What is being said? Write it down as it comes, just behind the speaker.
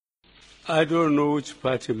I don't know which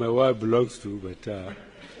party my wife belongs to, but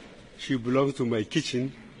she belongs to my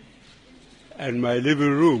kitchen and my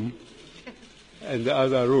living room and the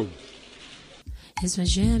other room. It's my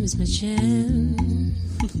jam, it's my jam.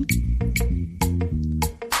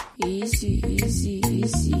 Easy, easy,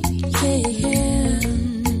 easy. Yeah, yeah.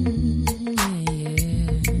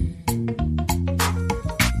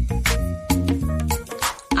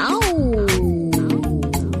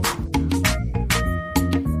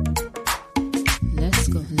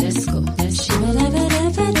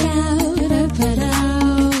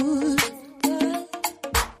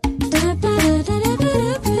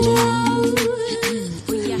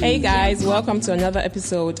 Hey guys, welcome to another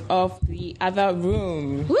episode of The Other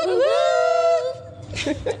Room.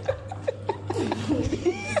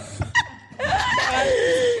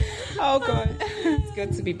 Oh god, it's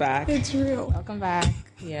good to be back. It's real. Welcome back.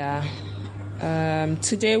 Yeah.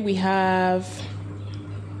 Today we have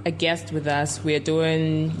a guest with us. We're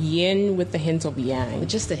doing yin with a hint of yang.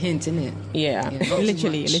 Just a hint, isn't it? Yeah,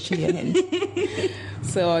 literally a hint.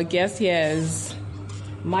 So our guest here is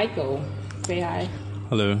Michael. Say hi.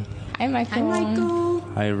 Hello. Hi, Michael. Hi, Michael.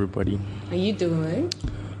 Hi, everybody. How you doing?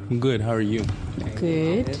 I'm good. How are you?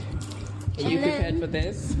 Good. Are you prepared for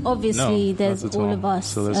this? Obviously, No, there's not at all all. of us.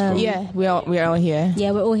 So let's go. Yeah, we're all here.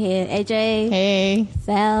 Yeah, we're all here. AJ, Hey.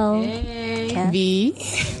 Sal, Hey. V.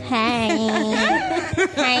 Hey.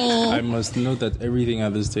 Hi. I must note that everything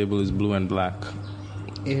at this table is blue and black.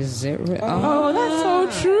 Is it real? Oh, that's so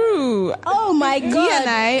true. Oh my god. V and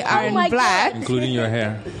I are Oh my in black. Including your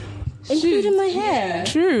hair. Including my hair.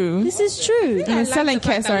 True. This is true. And selling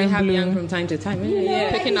cats are we in have Yang blue. from time to time.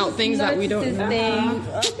 Picking out things that we don't know.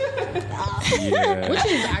 Yeah. Which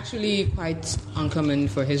is actually quite uncommon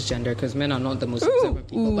for his gender because men are not the most observant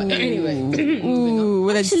people. But anyway, Ooh,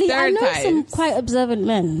 with Actually, a I know stereotype. some quite observant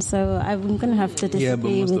men, so I'm going to have to disagree Yeah, but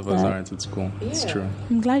most with of us that. aren't at school. It's true.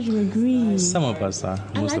 I'm glad you agree. Some of us are.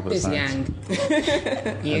 I Most like of us this aren't.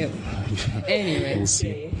 Yang. Yeah. Anyway. We'll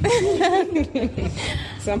see.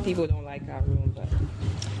 Some people don't like our room, but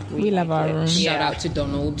We love our it. room. Shout out to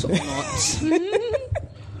Donald or not.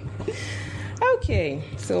 Okay,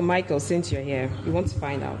 so Michael, since you're here, we want to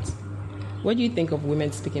find out, what do you think of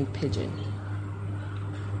women speaking pidgin?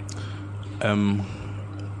 I mean,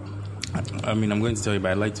 I'm going to tell you,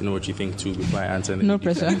 but I'd like to know what you think too before I answer. No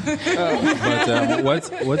pressure. But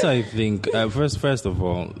what I think, first of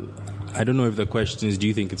all, I don't know if the question is, do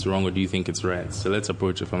you think it's wrong or do you think it's right? So let's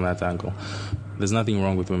approach it from that angle. There's nothing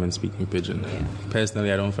wrong with women speaking pidgin. Yeah.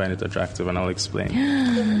 Personally, I don't find it attractive, and I'll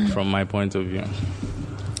explain from my point of view.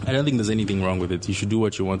 I don't think there's anything wrong with it. You should do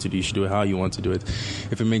what you want to do. You should do it how you want to do it.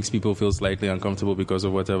 If it makes people feel slightly uncomfortable because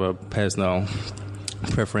of whatever personal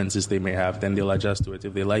preferences they may have, then they'll adjust to it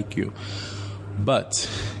if they like you. But,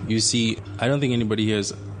 you see, I don't think anybody here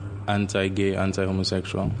is anti-gay,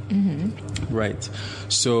 anti-homosexual. Mm-hmm. Right.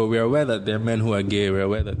 So we're aware that there are men who are gay. We're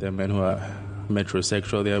aware that there are men who are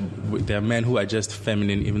metrosexual. There are men who are just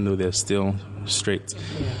feminine even though they're still straight.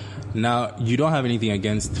 Yeah. Now, you don't have anything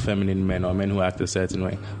against feminine men or men who act a certain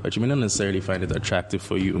way, but you may not necessarily find it attractive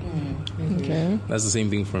for you. Mm-hmm. Okay. That's the same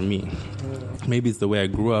thing for me. Maybe it's the way I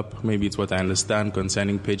grew up, maybe it's what I understand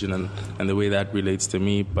concerning pidgin and the way that relates to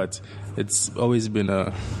me, but it's always been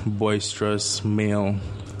a boisterous male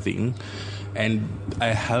thing. And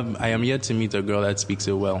I am yet to meet a girl that speaks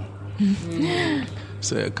it well.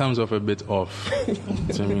 So it comes off a bit off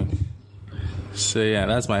to me. So yeah,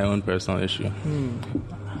 that's my own personal issue.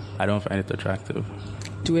 I don't find it attractive.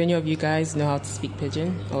 Do any of you guys know how to speak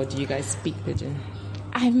pidgin, or do you guys speak pidgin?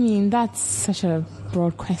 I mean, that's such a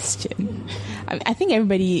broad question. I think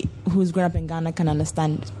everybody who's grown up in Ghana can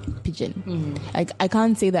understand pidgin. Like, I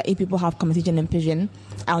can't say that if people have conversation in pidgin,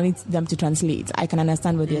 I'll need them to translate. I can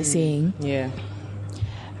understand what they're saying. Yeah.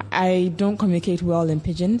 I don't communicate well in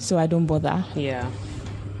pidgin, so I don't bother. Yeah.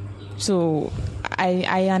 So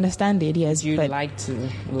I understand it, yes. You'd but like to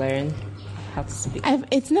learn how to speak?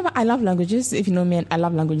 I love languages. If you know me, I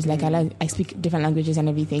love languages. Like, I speak different languages and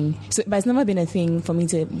everything. So, but it's never been a thing for me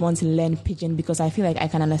to want to learn pidgin because I feel like I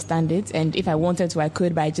can understand it. And if I wanted to, I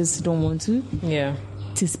could, but I just don't want to. Yeah.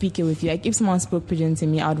 To speak it with you. Like, if someone spoke pidgin to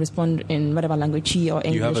me, I would respond in whatever language, Chi or English or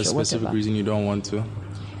whatever. You have a specific reason you don't want to?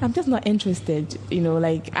 I'm just not interested.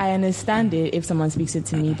 Like, I understand it if someone speaks it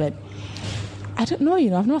to me, but I don't know,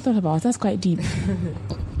 I've not thought about it. That's quite deep.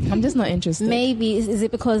 I'm just not interested. Maybe, is it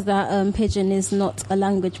because that pidgin is not a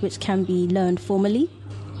language which can be learned formally?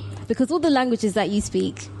 Because all the languages that you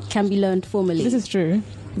speak can be learned formally. This is true.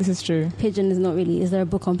 Pidgin is not really. Is there a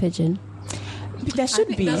book on pidgin? There should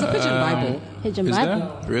be. There's a pidgin Bible. Pidgin Is Bible.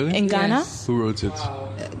 there? Really? In Ghana? Yes. Who wrote it?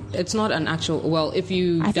 It's not an actual. Well, if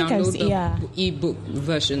you I think download the yeah. ebook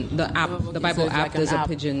version, the app, the Bible it's app, like an there's a app.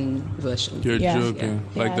 pidgin version. You're Yeah. joking.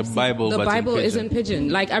 Yeah. Like Yeah, the I've seen- Bible, The but Bible in is in pidgin.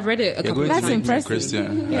 Like I've read it a You're couple going of to That's make times. me impressive.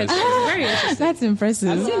 Christian. Yes, I see. it's very interesting. That's impressive.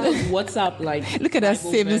 I've seen those WhatsApp like. Look at us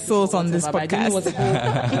Bible saving verses souls or on this whatever, but I didn't know it was the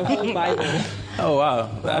whole Bible. Oh wow,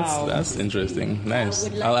 Wow. that's interesting. Nice.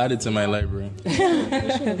 I'll add it to my library.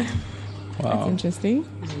 That's Wow. interesting.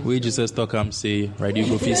 We just says Stockholm say, right? You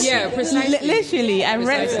go feast. Yeah, precisely. Literally, I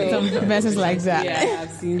read some verses like that. Yeah, I've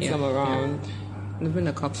seen some around. There's been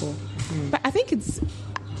a couple. But I think it's,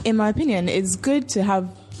 in my opinion, it's good to have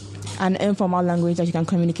an informal language that you can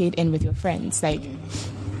communicate in with your friends. Like,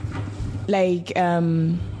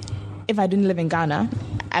 if I didn't live in Ghana,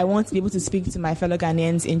 I want to be able to speak to my fellow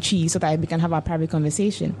Ghanaians in Chi so that we can have a private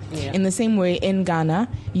conversation. Yeah. In the same way, in Ghana,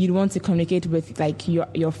 you'd want to communicate with like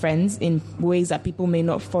your friends in ways that people may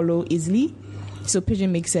not follow easily. So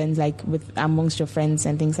pidgin makes sense, like with amongst your friends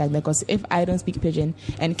and things like that. Because if I don't speak pidgin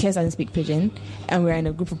and Kes doesn't speak pidgin, and we're in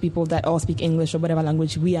a group of people that all speak English or whatever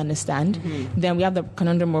language we understand, then we have the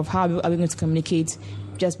conundrum of how are we going to communicate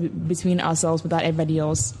just between ourselves without everybody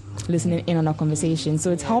else listening in on our conversation.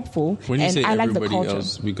 So it's helpful. When you and say I like the everybody culture.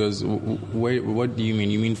 else, because what do you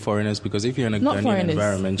mean? You mean foreigners? Because if you're in a Not Ghanaian foreigners.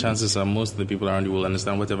 environment, chances are most of the people around you will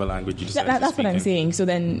understand whatever language you decide to That's speak what I'm in. saying. So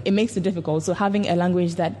then it makes it difficult. So having a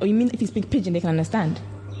language that, you mean if you speak pidgin, they can understand?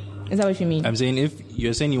 Is that what you mean? I'm saying if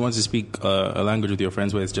you're saying you want to speak a language with your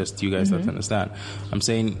friends where it's just you guys that understand, I'm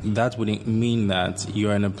saying that would mean that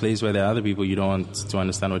you're in a place where there are other people you don't want to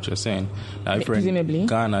understand what you're saying. Now, if you're in Presumably.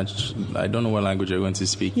 Ghana, I don't know what language you're going to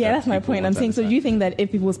speak. Yeah, that that's my people point. I'm won't saying, so understand. you think that if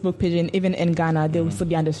people spoke pidgin, even in Ghana, they would still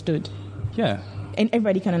be understood? Yeah. And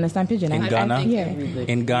everybody can understand pidgin. In Ghana? yeah.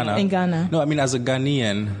 In Ghana? In Ghana. No, I mean, as a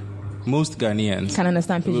Ghanaian, most Ghanaians Can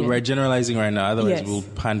understand pidgin. We're generalizing right now, otherwise Yes. we'll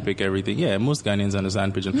handpick everything. Yeah, most Ghanaians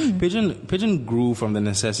understand pidgin. Pidgin grew from the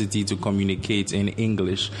necessity to communicate in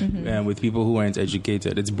English with people who weren't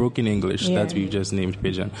educated. It's broken English Yeah. that we've just named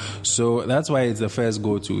pidgin. So that's why it's the first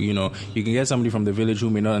go-to. You know, you can get somebody from the village who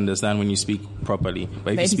may not understand when you speak properly,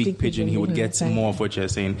 but if you speak pidgin, he would get understand. more of what you're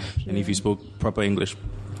saying than if you spoke proper English.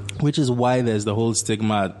 Which is why there's the whole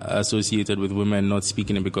stigma associated with women not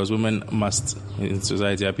speaking it, because women must in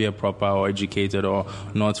society appear proper or educated or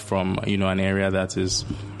not from an area that is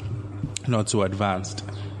not so advanced.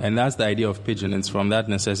 And that's the idea of pidgin. It's from that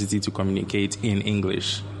necessity to communicate in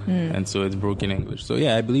English. And so it's broken English. So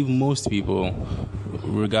yeah, I believe most people,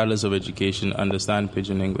 regardless of education, understand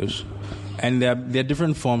pidgin English. And there are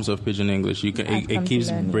different forms of pidgin English. It keeps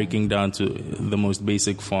breaking down to the most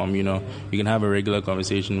basic form. You can have a regular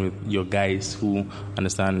conversation with your guys who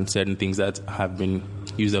understand certain things that have been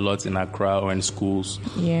used a lot in Accra or in schools,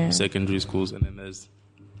 secondary schools. And then there's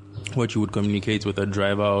what you would communicate with a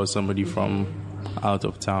driver or somebody from out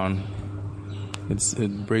of town.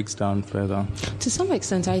 It breaks down further. To some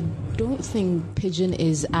extent, I don't think pidgin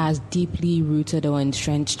is as deeply rooted or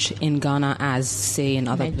entrenched in Ghana as, say, in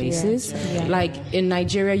other Nigeria. places. Yeah. Like in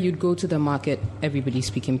Nigeria, you'd go to the market, everybody's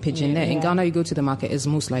speaking pidgin. There in Ghana, you go to the market, it's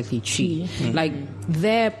most likely Chi. Like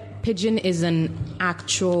there, pidgin is an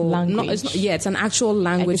actual language. It's an actual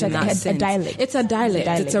language It's in like that a sense. dialect. It's a dialect.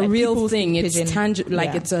 It's a Like real people thing. speak It's pidgin. tangible. Like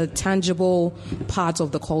Yeah. it's a tangible part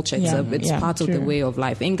of the culture. It's part of the true. way of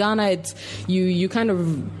life. In Ghana, it's you kind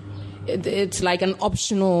of. It's like an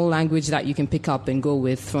optional language that you can pick up and go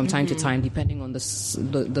with from time to time, depending on the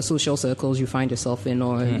social circles you find yourself in,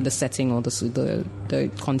 or the setting, or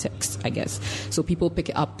the context, I guess. So people pick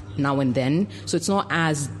it up now and then. So it's not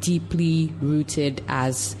as deeply rooted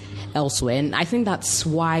as elsewhere, and I think that's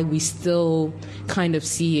why we still kind of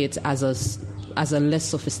see it as a less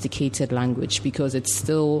sophisticated language, because it's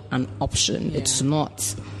still an option. Yeah. It's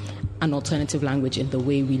not an alternative language in the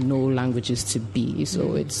way we know languages to be.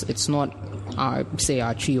 So it's not our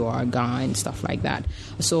Chi or our Ga and stuff like that.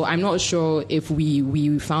 So I'm not sure if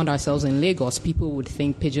we found ourselves in Lagos, people would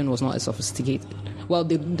think pidgin was not as sophisticated. Well,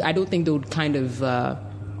 I don't think they would kind of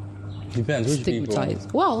Depends which stigmatize.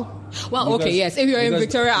 people. Well, okay, yes. If you're in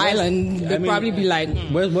Victoria Island, they'd probably be like...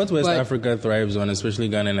 What West Africa thrives on, especially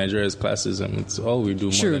Ghana and Nigeria, is classism. It's all we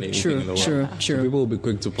do more than anything in the world. True. So people will be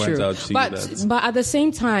quick to point out to you that. But at the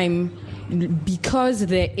same time, because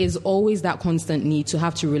there is always that constant need to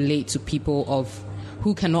have to relate to people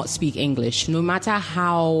who cannot speak English, no matter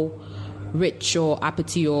how rich or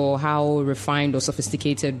uppity or how refined or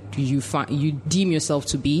sophisticated you deem yourself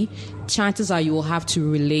to be, chances are you will have to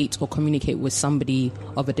relate or communicate with somebody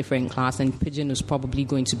of a different class, and pidgin is probably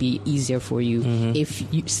going to be easier for you if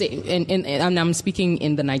you say, and I'm speaking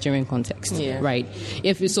in the Nigerian context, right?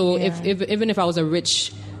 Even if I was a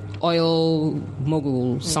rich oil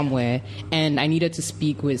mogul somewhere and I needed to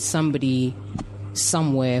speak with somebody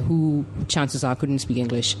somewhere who chances are couldn't speak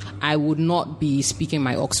English, I would not be speaking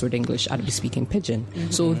my Oxford English. I'd be speaking Pidgin.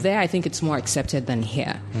 So there, I think it's more accepted than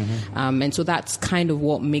here, and so that's kind of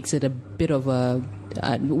what makes it a bit of a.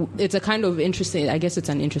 It's a kind of interesting. I guess it's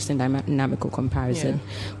an interesting dynamical comparison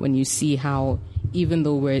when you see how, even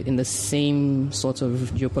though we're in the same sort of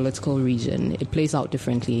geopolitical region, it plays out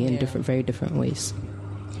differently in very different ways.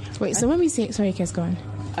 Wait, so when we say, sorry, Kes, go on.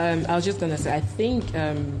 I was just gonna say, I think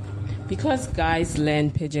because guys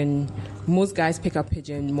learn Pidgin, most guys pick up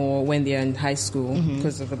Pidgin more when they're in high school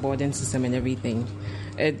because of the boarding system and everything.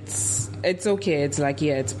 It's okay. It's like,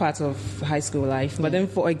 it's part of high school life. But then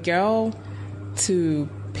for a girl to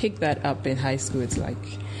pick that up in high school, it's like,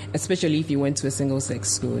 especially if you went to a single-sex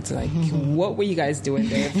school, it's like, what were you guys doing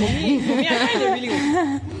there? For me,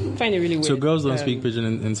 I find it really weird. So girls don't speak Pidgin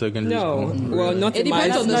in secondary school? No, well, not It in my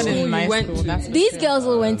depends on the school. school you went to. These girls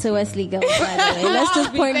all went to Wesley Girls, by the way. Let's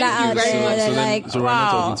just point that out very there. much. They're So, like, so we're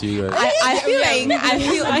not talking to you guys.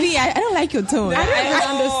 I don't like your tone. I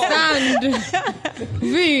don't understand.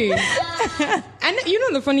 V. And you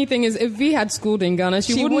know the funny thing is, if V had schooled in Ghana,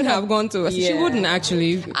 she wouldn't have gone to us. She Yeah. wouldn't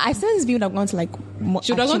actually. I sense we would have gone to like.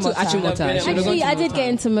 She would have gone to Achimota. actually, I did get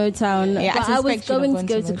into Motown, Yeah, I but I was suspect you would going have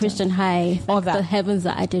to gone go to to Christian High. All Thank that. the heavens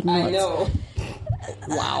that I did not. I know.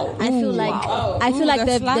 Wow. I feel like the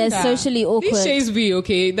they're slander. socially awkward. These shades V,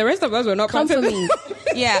 okay? The rest of us were not Come for considered. me.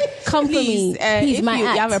 Yeah, Come for please, me. Please, if my you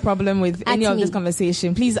act. have a problem with any At of this me.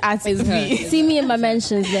 conversation, please ask me. See me in my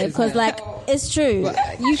mentions there, because like it's true.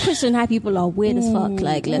 You Christian high people are weird as fuck.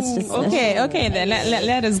 Like let's just Okay, then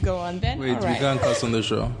let us go on then. Wait, All we right. can't cuss on the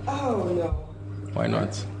show. Oh, no. Why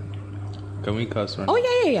not? Can we cuss? Right? Oh,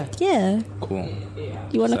 yeah. yeah. Cool.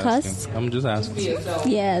 You want to Just cuss? asking. I'm just asking.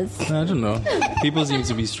 Yes. I don't know. People seem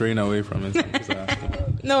to be straying away from it. So I'm just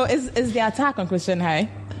asking. No, is the attack on Christian High?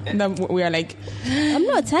 That we are like, I'm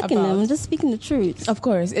not attacking About- them. I'm just speaking the truth. of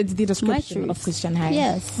course, it's the description truth. of Christian High.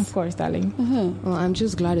 Yes. of course, darling. Well, I'm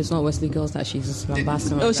just glad it's not Wesley Girls that she's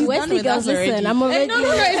lambasting. Oh, she's done Wesley with girls, us already. listen. I'm already. No,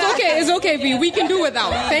 it's okay. It's okay, V. We can do without.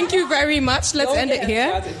 Thank you very much. Let's end it here.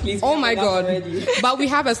 started, please. Oh my We have God! already. But we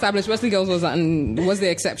have established Wesley Girls was the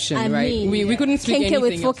exception, I right? mean, we couldn't speak kinky anything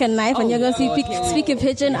with else. fork and knife, and you're going to speak in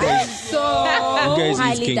Pigeon. I You guys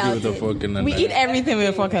highly eat kinky doubt with a it. fork and a We knife. eat everything with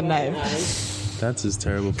a fork and knife. That is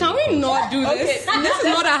terrible. Can we not do this? This is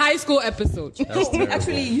not a high school episode. That's terrible.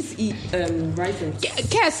 Actually, you used to eat rice and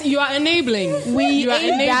Kes, you are enabling. We you are ate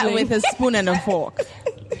that enabling. with a spoon and a fork.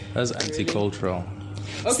 That's anti-cultural.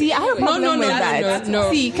 See, I have a problem no, with no, that.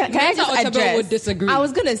 no. See, can I Mensa just Otabil address? would disagree. I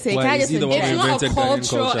was gonna say, Why, can I is just he the one address? who It's not a invented Ghanaian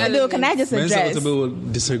cultural culture? element. No, can I just Mensa address? Otabil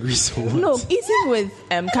will disagree so much. No, eating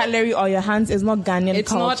with cutlery or your hands is not Ghanaian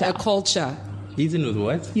It's culture. not a culture. Eating with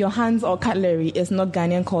what? Your hands or cutlery is not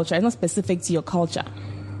Ghanaian culture. It's not specific to your culture.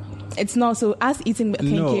 It's not. So us eating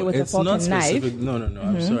kinky No, with a it's fork not and knife. specific. No.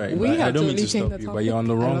 I'm sorry. We but I have don't mean to totally changed stop the you, but you're on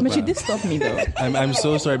the wrong But you path. did stop me though. I'm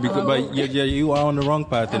so sorry, because but you are on the wrong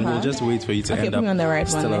path, and we'll just wait for you to Okay, end put up me on the right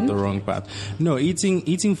still one up then. the wrong path. No,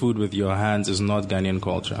 eating food with your hands is not Ghanaian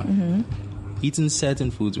culture. Eating certain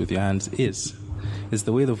foods with your hands is. It's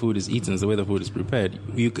the way the food is eaten, it's the way the food is prepared.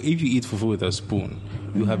 If you eat fufu with a spoon,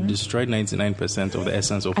 you have destroyed 99% of the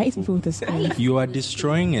essence of I eat fufu. food with a spoon. You are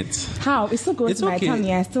destroying it. How? It still goes It's to my okay.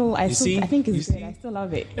 tummy. I see? think You it's good. see? I still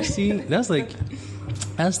love it. See,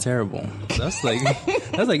 that's terrible. That's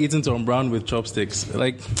like eating Tom Brown with chopsticks.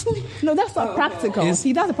 Like, No, that's not practical. It's-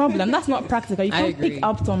 See, that's the problem. That's not practical. You I can't agree. pick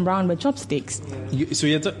up Tom Brown with chopsticks. you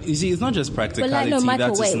see, it's not just But practicality. like, no, Michael,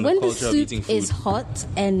 that's just wait. in the When the culture of eating soup food. is hot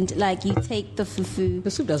and like you take the fufu.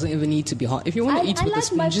 The soup doesn't even need to be hot. If you want to eat I with a like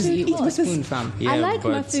spoon, my just food eat with a hot. spoon, fam. Yeah, I like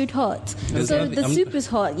my but food hot. there's So nothing- the I'm- soup is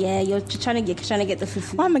hot. Yeah, you're trying to get the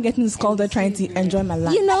fufu. Why am I getting scolded trying to enjoy my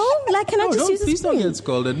life? You know, like can I No, just use a please don't spoon? get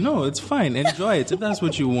scolded. No, it's fine. Enjoy it. If that's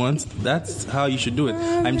what you want, that's how you should do it.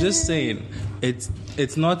 I'm just saying,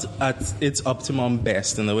 it's not at its optimum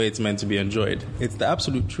best in the way it's meant to be enjoyed. It's the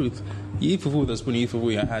absolute truth. You eat fufu with a spoon, you eat fufu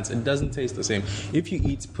with your hands. It doesn't taste the same. If you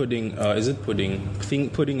eat pudding,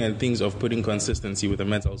 pudding and things of pudding consistency with a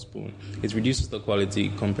metal spoon, it reduces the quality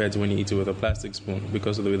compared to when you eat it with a plastic spoon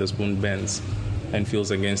because of the way the spoon bends and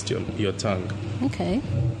feels against your tongue. Okay.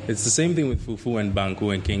 It's the same thing with fufu and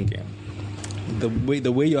banku and kinke.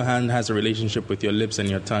 The way your hand has a relationship with your lips and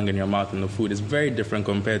your tongue and your mouth and the food is very different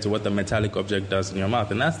compared to what the metallic object does in your mouth,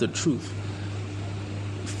 and that's the truth.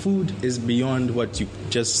 Food is beyond what you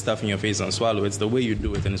just stuff in your face and swallow. It's the way you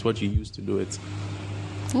do it, and it's what you use to do it.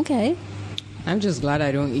 Okay. I'm just glad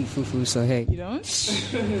I don't eat fufu, so hey. You don't?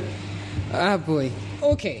 Ah, boy.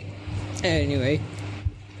 Okay. Anyway.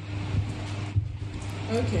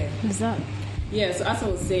 Okay. Is that? Yes, as I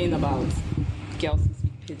was saying about girls who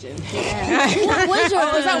speak Pidgin. What's your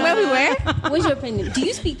Was that where we were? What's your opinion? Do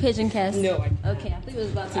you speak Pidgin, Cass? No, I can't. Okay, I think it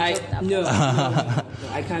was about to joke that. No,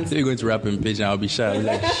 I can't. So you're going to rap in Pidgin, I'll be shy. I'll be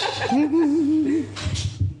like,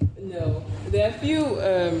 No, there are a few.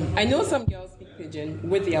 I know some girls speak Pidgin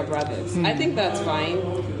with their brothers. I think that's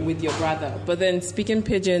fine with your brother. But then speaking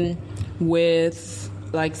Pidgin with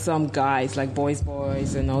like some guys, like boys,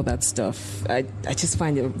 and all that stuff, I just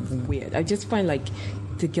find it weird. I just find like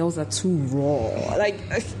the girls are too raw. Like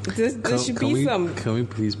there should be some. Can we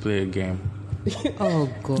please play a game? Oh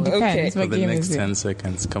god. Okay. For the next 10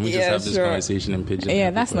 seconds, can we just have this conversation in Pidgin?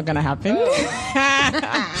 Yeah, that's not gonna happen.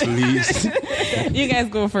 Please. You guys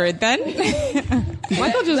go for it then.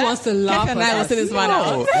 Michael just wants to laugh Kev at and I will us. sit this one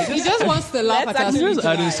out. He just wants to laugh at us. Just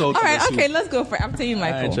adding salt All to right, the soup. okay, let's go for it. After you,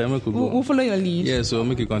 Michael. Alright, Chema could go. We'll follow your lead. Yeah, so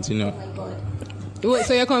make it continue. Wait,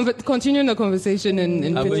 so you're continuing the conversation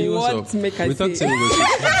in But Pidgin? you What also, make I we talked say? to It's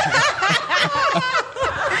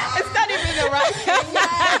not even the right thing.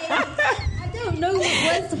 I don't know what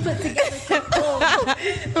words to put together.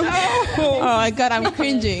 Oh my god, I'm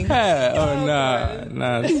cringing.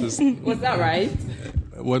 nah. This is, Was that right?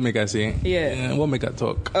 what make I say? Yeah. What make I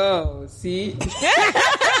talk? Oh, see.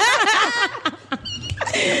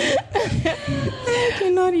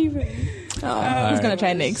 Not even. Who's gonna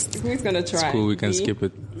try next? Who's gonna try? Cool, we can Me? skip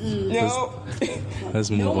it. No. Let's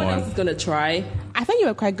move No one else on. is gonna try. I think you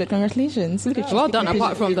were quite good. Congratulations. Look at you. Well done.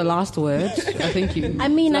 Apart from the last word, I think you. I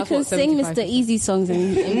mean, I that's can what, sing 75%. Mr. Easy songs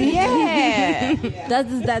in Yeah.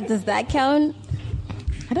 does that count?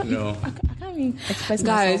 I don't No. I can't really express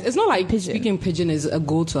Guys, myself. it's not like Pidgin. speaking Pidgin is a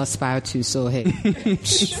goal to aspire to. So hey,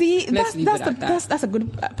 See, Let's leave it at that. that's a good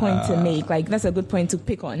point to make. Like, that's a good point to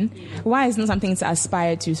pick on. Why is not something to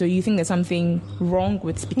aspire to? So you think there's something wrong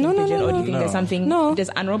with speaking No, Pidgin, or do you think no. there's something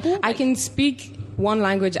dishonorable? I can speak one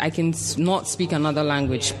language. I can not speak another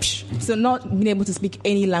language. Psh. So not being able to speak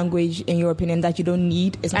any language, in your opinion, that you don't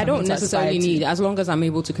need is not I don't something to necessarily aspire to. need. As long as I'm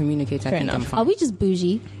able to communicate, I Fair think I'm enough. Are fine. we just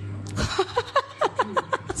bougie?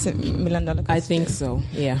 It's $1 million question. I think so.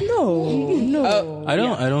 Yeah. No. I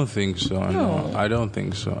don't think so. No, I don't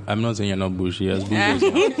think so. I'm not saying you're not bougie, as bougie as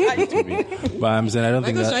you want to be. But I'm saying I don't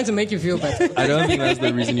think Michael's that. trying to make you feel better. I don't think that's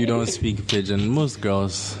the reason you don't speak Pidgin. Most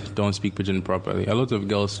girls don't speak Pidgin properly. A lot of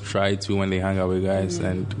girls try to when they hang out with guys,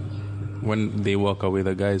 and when they walk away,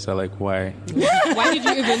 the guys are like, "Why? Why did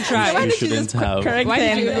you even try? You shouldn't have." Correct Why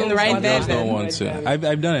did them you even right there. Girls don't want to.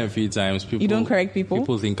 I've done it a few times. People, You don't correct people?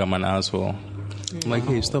 People think I'm an asshole. I'm like,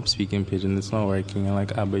 hey, stop speaking Pidgin. It's not working. I'm like,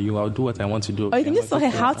 but I'll do what I want to do. Or you can I'm just tell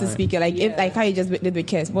like, her how okay, to alright. speak it. Like, if, like how you just did with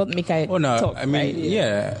Kes. What make I Oh no, talk? I mean, right?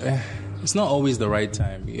 yeah, it's not always the right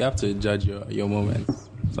time. You have to judge your moments.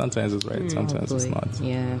 Sometimes it's right, sometimes it's not.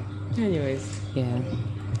 Yeah, Anyways. yeah.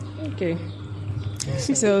 Okay.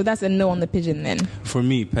 So that's a no on the Pidgin then. For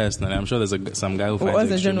me personally, I'm sure there's some guy who What finds was it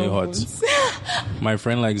the extremely general hot. rules? My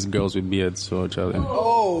friend likes girls with beards, so Charlie.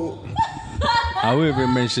 Oh. I will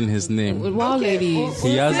even mention his name. Wow, ladies.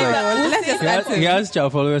 He has Let's just start he has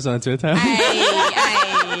child followers on Twitter.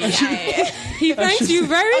 He thanks you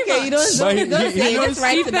very Okay, much. you don't But say it. Let's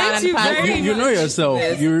write it down thanks and you pass very it. You know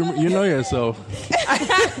yourself. You know yourself.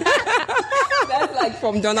 That's like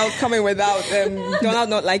from Donald coming without Donald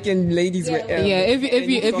not liking ladies with Yeah,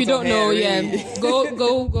 if you don't know, hairy.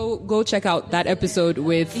 go check out that episode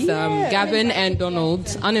with Gavin and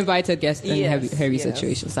Donald, uninvited guest in Yes, hairy yes.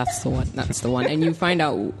 situations. That's the one, and you find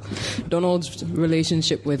out Donald's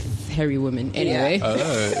relationship with hairy women. Anyway,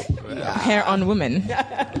 Hair on women.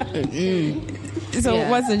 So Yeah.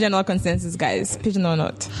 what's the general consensus, guys? Pidgin or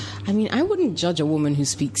not? I mean, I wouldn't judge a woman who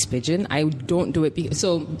speaks Pidgin. I don't do it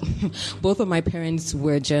so both of my parents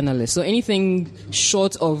were journalists, so anything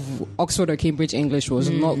short of Oxford or Cambridge English was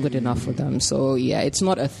not good enough for them. So yeah, it's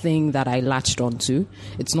not a thing that I latched onto.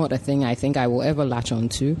 It's not a thing I think I will ever latch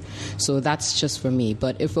onto. So that's just for me.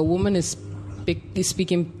 But if a woman is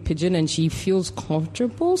speaking Pidgin and she feels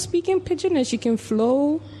comfortable speaking Pidgin and she can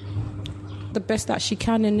flow the best that she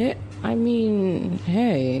can in it, I mean,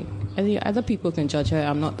 hey, other people can judge her.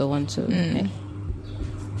 I'm not the one to. Hey.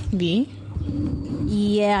 B.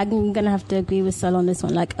 Yeah, I'm gonna have to agree with Sal on this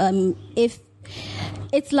one. Like, if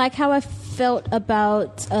it's like how I felt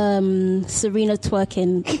about Serena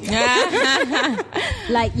twerking,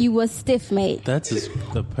 like you were stiff, mate. That is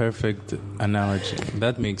the perfect analogy.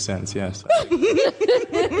 That makes sense. Yes.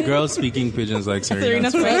 girls speaking pigeons like Serena.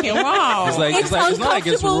 Serena's working. Wow. It's not like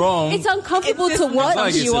it's wrong. It's uncomfortable to watch. It's not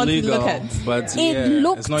like it's you want to illegal, look at. but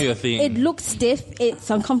it's not your thing. It looks stiff. It's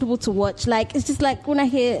uncomfortable to watch. Like, it's just like when I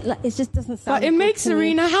hear, like, it just doesn't sound. But it good makes to me.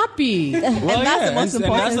 Serena happy. Well, And that's the most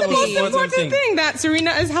important that's the most important thing. That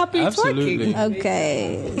Serena is happy Absolutely. twerking.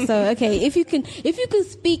 Okay, so if you can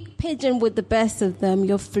speak pidgin with the best of them,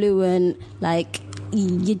 you're fluent. Like,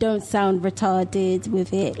 you don't sound retarded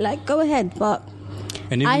with it. Like, go ahead. But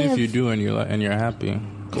And even if you do and you're happy,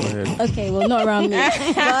 go ahead. okay, well, not around me.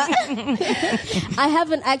 But I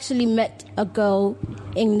haven't actually met a girl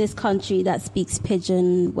in this country that speaks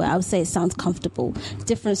pidgin where I would say it sounds comfortable.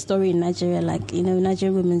 Different story in Nigeria. Like,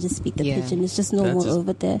 Nigerian women just speak the pidgin. It's just normal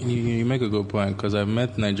over there. You make a good point, because I've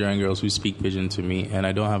met Nigerian girls who speak pidgin to me, and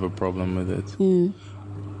I don't have a problem with it.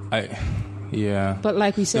 Yeah. But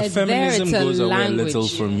like we said, the feminism there it's goes a away language. a little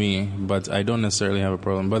for me, but I don't necessarily have a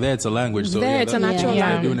problem. But there it's a language. So There it's a natural they're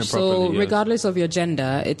language. doing it So properly, yes. regardless of your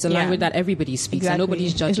gender, it's a language that everybody speaks and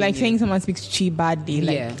nobody's judging It's like you. saying someone speaks Chi badly.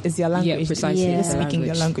 Like, it's their language. Yeah, precisely. Yeah. It's They're a speaking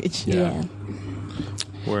their language. Yeah.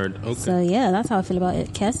 Word. Okay. So yeah, that's how I feel about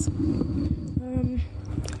it. Kes?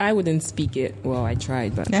 I wouldn't speak it. Well, I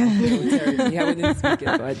tried, but terribly. I wouldn't speak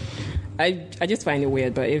it. But I just find it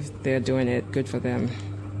weird. But if they're doing it, good for them.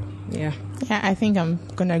 Yeah. Yeah, I think I'm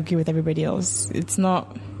gonna agree with everybody else. It's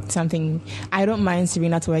not something. I don't mind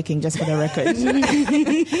Serena twerking, just for the record.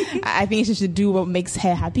 I think she should do what makes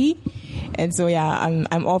her happy, and so yeah,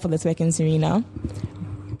 I'm all for the twerking Serena.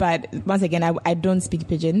 But once again, I don't speak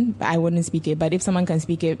pidgin. I wouldn't speak it. But if someone can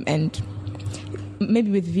speak it, and maybe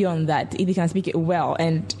with view on that, if they can speak it well,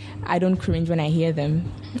 and I don't cringe when I hear them,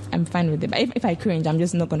 I'm fine with it. But if I cringe, I'm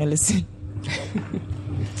just not gonna listen.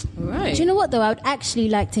 Right. Do you know what though? I would actually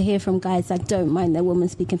like to hear from guys that don't mind their woman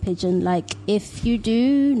speaking pidgin. Like, if you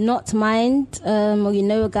do not mind, or you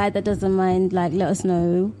know a guy that doesn't mind, like, let us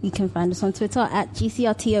know. You can find us on Twitter at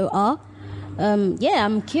GCRTOR. Yeah,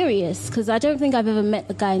 I'm curious because I don't think I've ever met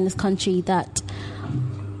a guy in this country that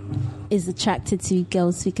is attracted to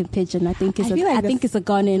girls speaking pidgin. I think it's a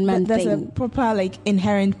Ghanaian man there's thing. a proper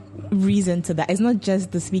inherent reason to that. It's not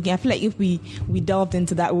just the speaking. I feel like if we delved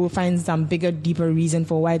into that, we'll find some bigger, deeper reason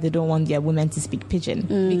for why they don't want their women to speak pidgin.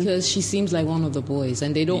 Because she seems like one of the boys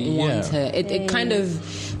and they don't want her. It kind of,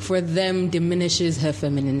 for them, diminishes her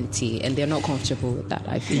femininity and they're not comfortable with that,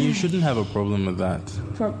 I feel. You shouldn't have a problem with that.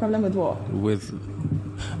 Problem with what? With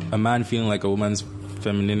a man feeling like a woman's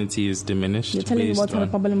femininity is diminished. You're telling me what's her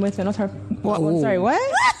problem with her, not her. Sorry, what?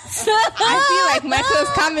 I feel like Michael's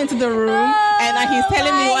come into the room and he's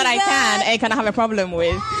telling me what I can and can I have a problem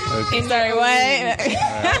with. Okay. Sorry, what?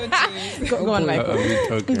 Go on, Michael.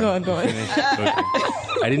 Okay. Go on. Okay.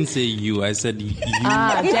 I didn't say you. I said you.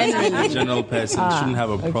 Generally. A general person shouldn't have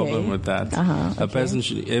a problem with that. A person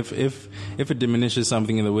should, if it diminishes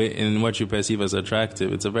something in what you perceive as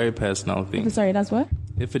attractive, it's a very personal thing. Sorry, that's what?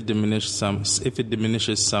 If it diminishes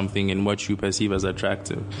something in what you perceive as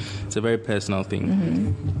attractive, it's a very personal thing.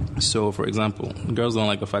 Mm-hmm. So, for example, girls don't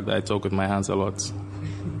like the fact that I talk with my hands a lot.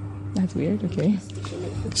 That's weird. Okay.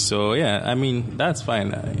 So yeah, I mean that's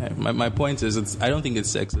fine. My point is, I don't think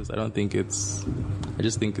it's sexist. I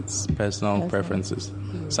just think it's personal preferences.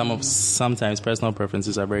 Sometimes personal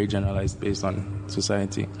preferences are very generalized based on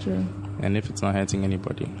society. True. And if it's not hurting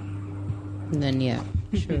anybody, Then yeah,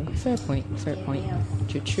 true. Fair point.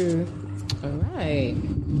 True. All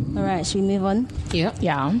All right, should we move on? Yeah.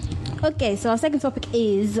 Yeah. Okay, so our second topic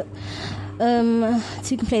is so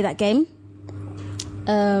you can play that game.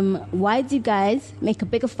 Why do guys make a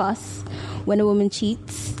bigger fuss when a woman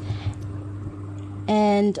cheats?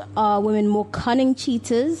 And are women more cunning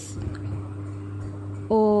cheaters?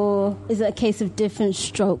 Or is it a case of different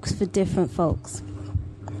strokes for different folks?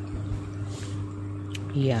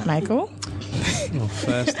 Yeah. Michael?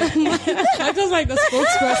 first, Michael's like the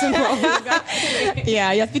spokesperson for all of that.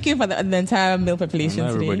 Yeah, you're speaking for the entire male population not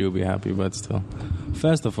everybody today. will be happy, but still.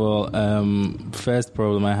 First of all, first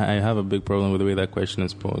problem, I have a big problem with the way that question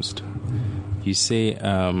is posed. You say,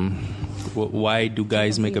 why do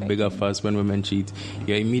guys make a bigger fuss when women cheat?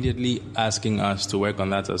 You're immediately asking us to work on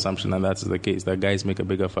that assumption, and that's the case, that guys make a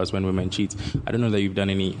bigger fuss when women cheat. I don't know that you've done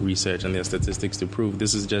any research and there are statistics to prove.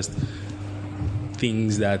 This is just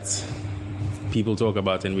things that people talk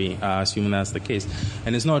about and we are assuming that's the case.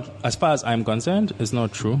 And it's not, as far as I'm concerned, it's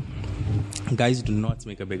not true. Guys do not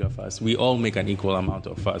make a bigger fuss. We all make an equal amount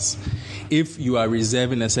of fuss. If you are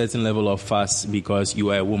reserving a certain level of fuss because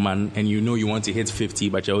you are a woman and you know you want to hit 50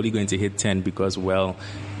 but you're only going to hit 10 because, well,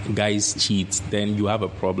 guys cheat, then you have a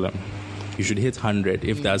problem. You should hit 100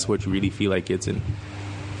 if that's what you really feel like hitting.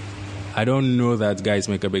 I don't know that guys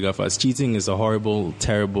make a bigger fuss. Cheating is a horrible,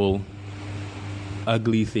 terrible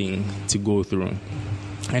ugly thing to go through,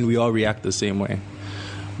 and we all react the same way.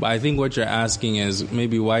 But I think what you're asking is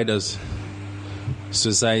maybe why does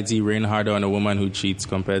society rain harder on a woman who cheats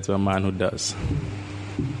compared to a man who does?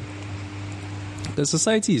 The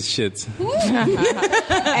society is shit. And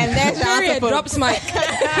there's the answer. Drops mic.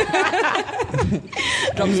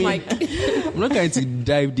 Drops mic. I'm not going to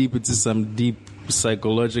dive deep into some deep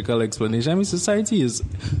psychological explanation. I mean, society is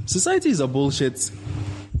a bullshit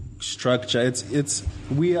structure.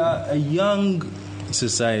 We are a young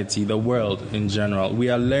society, the world in general. We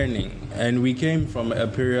are learning, and we came from a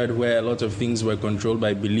period where a lot of things were controlled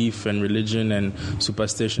by belief and religion and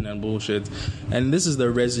superstition and bullshit, and this is the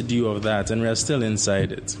residue of that, and we are still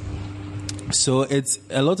inside it. So it's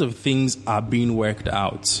a lot of things are being worked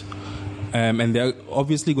out. And there are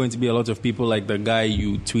obviously going to be a lot of people like the guy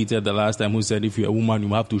you tweeted the last time who said, if you're a woman,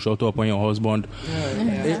 you have to shut up on your husband.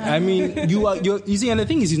 I mean, you see, and the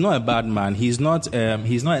thing is, he's not a bad man. I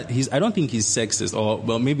don't think he's sexist, or,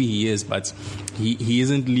 well, maybe he is, but he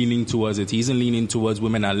isn't leaning towards it. He isn't leaning towards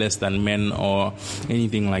women are less than men or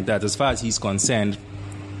anything like that. As far as he's concerned,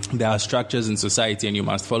 there are structures in society and you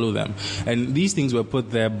must follow them. And these things were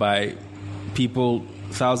put there by people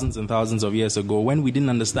thousands and thousands of years ago when we didn't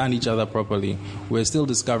understand each other properly. We're still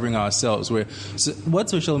discovering ourselves. What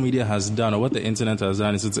social media has done, or what the internet has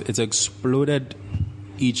done, is it's exploded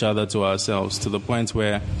each other to ourselves to the point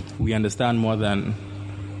where we understand more than,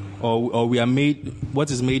 or we are made,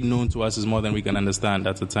 what is made known to us is more than we can understand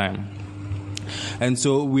at the time. And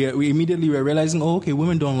so we immediately were realizing, okay,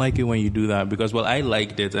 women don't like it when you do that, because, well, I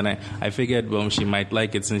liked it, and I figured, well, she might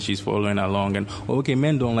like it since she's following along, and, okay,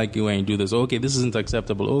 men don't like it when you do this, okay, this isn't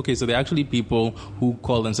acceptable, okay, so there are actually people who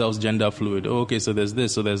call themselves gender fluid, okay, so there's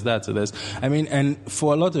this, so there's that, so there's, I mean, and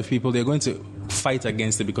for a lot of people, they're going to fight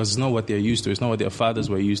against it because it's not what they're used to, it's not what their fathers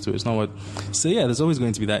were used to, it's not what, so yeah, there's always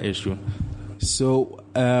going to be that issue. So,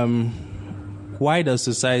 why does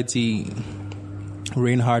society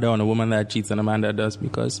rain harder on a woman that cheats than a man that does?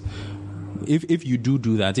 Because if you do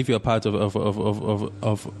that, if you're part of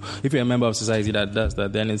if you're a member of society that does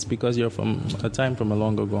that, then it's because you're from a time from a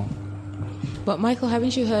long ago. But Michael,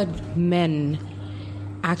 haven't you heard men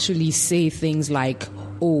actually say things like,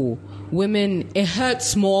 oh, women, it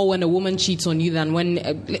hurts more when a woman cheats on you than when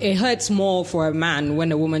it hurts more for a man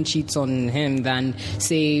when a woman cheats on him than,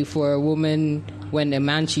 say, for a woman when a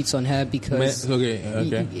man cheats on her, because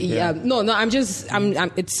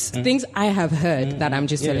it's things I have heard that I'm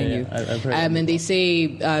just telling you. I've heard and they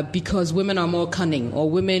say because women are more cunning, or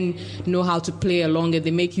women know how to play along, and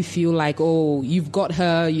they make you feel like, oh, you've got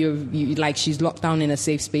her, you like she's locked down in a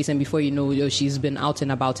safe space, and before you know, she's been out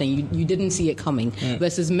and about, and you didn't see it coming.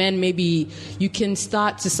 Versus men, maybe you can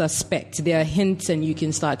start to suspect, there are hints, and you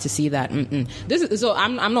can start to see that. This is, so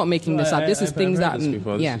I'm not making this up. This is things that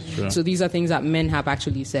so these are things that men have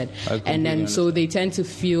actually said, and then so they tend to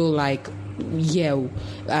feel like,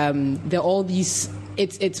 they're all these.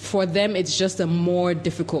 It's for them. It's just a more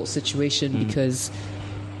difficult situation because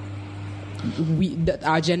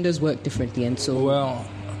our genders work differently, and so. Well,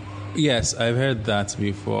 yes, I've heard that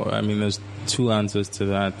before. I mean, there's two answers to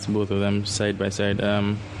that, both of them side by side.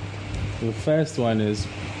 The first one is,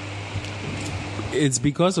 it's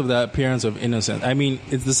because of the appearance of innocence. I mean,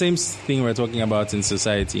 it's the same thing we're talking about in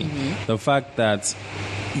society. The fact that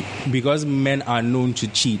because men are known to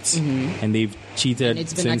cheat, and they've cheated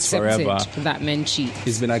since forever. That men cheat.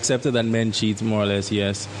 It's been accepted that men cheat, more or less.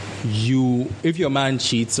 Yes. If your man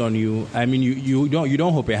cheats on you, I mean, you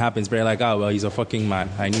don't hope it happens, but you're like, well, he's a fucking man.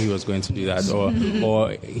 I knew he was going to do that,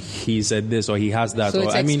 or he said this, or he has that. So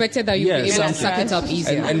it's expected that you'll be able to suck it up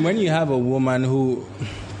easier. And when you have a woman who.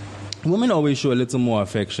 Women always show a little more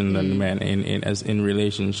affection than men in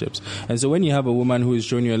relationships. And so when you have a woman who is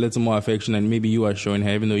showing you a little more affection and maybe you are showing her,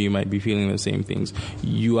 even though you might be feeling the same things,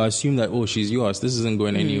 you assume that, oh, she's yours. This isn't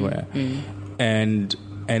going anywhere.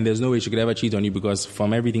 And there's no way she could ever cheat on you, because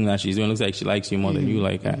from everything that she's doing, it looks like she likes you more than you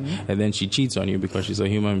like her. And then she cheats on you because she's a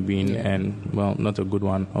human being and, well, not a good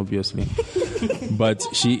one, obviously. But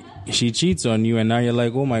she cheats on you, and now you're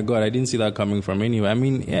like, oh my God, I didn't see that coming from anywhere. I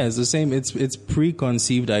mean, yeah, it's the same. It's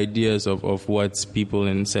preconceived ideas of what people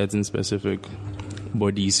in certain specific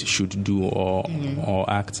bodies should do or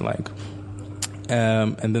act like.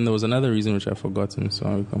 And then there was another reason which I've forgotten, so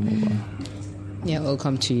I'll come over. Yeah, we'll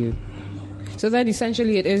come to you. So then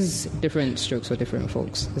essentially it is different strokes for different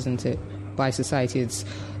folks, isn't it? By society,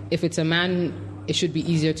 if it's a man it should be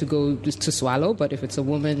easier to go to swallow, but if it's a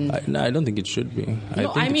woman, No, I don't think it should be.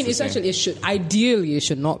 It should. Ideally, it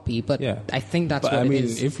should not be, but Yeah. I think that's But what I mean, it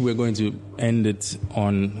is. if we're going to end it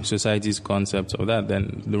on society's concept of that,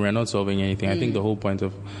 then we're not solving anything. I think the whole point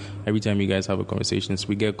of every time you guys have a conversation is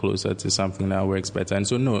we get closer to something that works better. And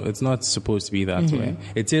so, no, it's not supposed to be that way.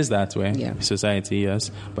 It is that way, Yeah. society, yes.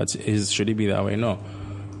 But should it be that way? No.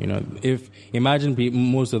 You know, if imagine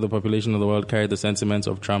most of the population of the world carry the sentiments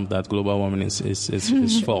of Trump that global warming is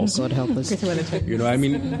false. God help us. You know, I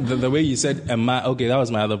mean, the way you said, okay, that was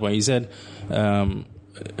my other point. You said,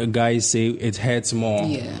 guys say it hurts more.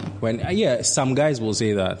 Yeah. When some guys will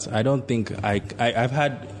say that. I don't think I've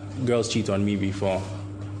had girls cheat on me before.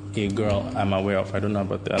 A girl I'm aware of. I don't know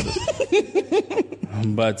about the others.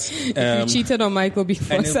 But You cheated on Michael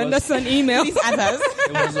before. and it Send was- us an email.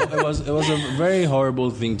 it was a very horrible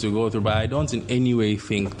thing to go through, but I don't in any way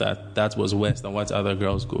think that was worse than what other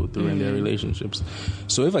girls go through in their relationships.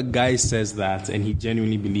 So if a guy says that and he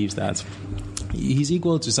genuinely believes that, he's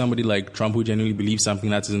equal to somebody like Trump who genuinely believes something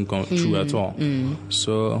that isn't true at all.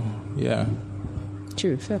 So, yeah.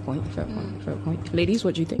 True. Fair point. Ladies,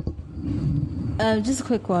 what do you think? Just a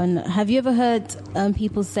quick one. Have you ever heard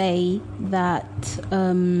people say that?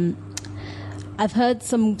 I've heard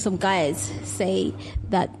some guys say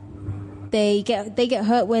that they get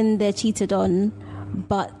hurt when they're cheated on,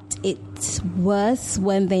 but it's worse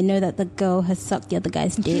when they know that the girl has sucked the other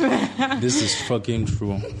guy's dick. This is fucking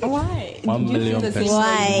true. Why? 1 million percent.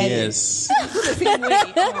 Why? Yes.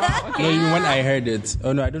 No, even when I heard it.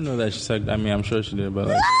 Oh, no, I don't know that she sucked. I mean, I'm sure she did, but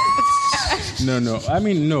like... No. I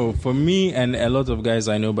mean, no. For me and a lot of guys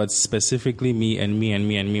I know, but specifically me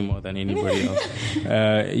more than anybody else.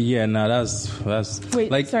 That's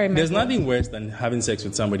Wait, like, sorry, there's Michael. nothing worse than having sex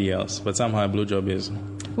with somebody else, but somehow a blowjob is.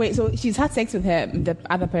 Wait, so she's had sex with the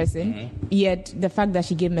other person, yet the fact that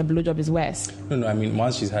she gave him a blowjob is worse. No, I mean,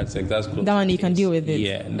 once she's had sex, that's close. That one you can deal with it.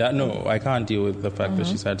 Yeah, no, I can't deal with the fact that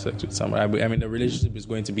she's had sex with someone. I mean, the relationship is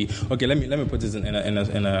going to be okay. Let me put this in an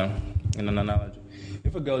analogy.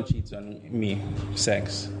 If a girl cheats on me,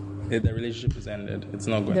 sex, if the relationship is ended. It's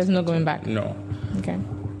not going. There's no going back. No. Okay.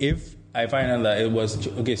 If I find out that it was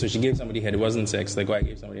okay, so she gave somebody head. It wasn't sex. Like, I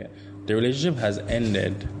gave somebody head. The relationship has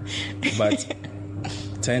ended, but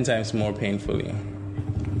 10 times more painfully.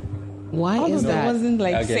 Why is It that? wasn't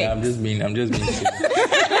like Okay, sex. I'm just being serious.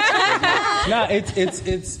 Nah,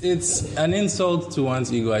 it's an insult to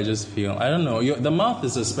one's ego. I just feel. I don't know. The mouth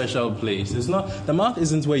is a special place. It's not. The mouth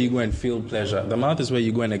isn't where you go and feel pleasure. The mouth is where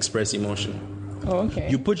you go and express emotion. Oh, okay.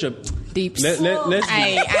 You put your Deeps. Let's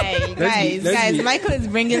Guys, be- Michael is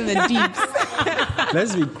bringing the deeps.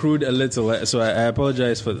 Let's be crude a little. So I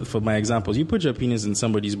apologize for my examples. You put your penis in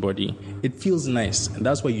somebody's body. It feels nice, and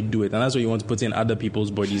that's why you do it, and that's why you want to put it in other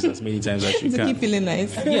people's bodies as many times as you To can. keep feeling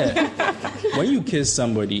nice. Yeah. When you kiss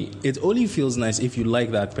somebody, it only feels nice if you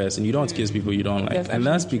like that person. You don't kiss people you don't like. That's And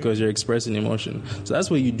that's because you're expressing emotion. So that's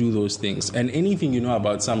where you do those things. And anything you know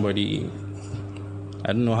about somebody, I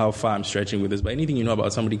don't know how far I'm stretching with this, but anything you know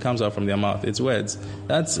about somebody comes out from their mouth. It's words.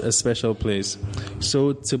 That's a special place.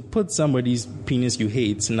 So to put somebody's penis you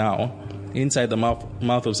hate now inside the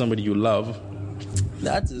mouth of somebody you love,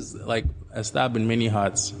 that is like a stab in many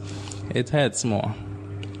hearts. It hurts more.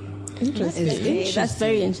 Interesting. That's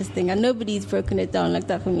very interesting. And nobody's broken it down like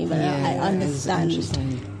that for me, but I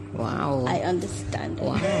understand. Wow. I understand.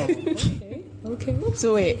 Wow. Okay.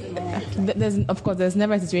 So wait, there's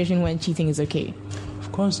never a situation when cheating is okay.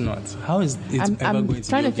 Of course not. How is it ever I'm going to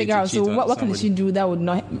trying be to okay figure out. cheat So on what can somebody? she do that would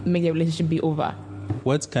not make the relationship be over?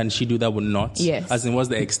 What can she do that would not? Yes. As in, what's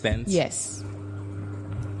the extent? Yes.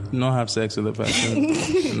 Not have sex with the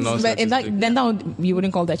person. No But you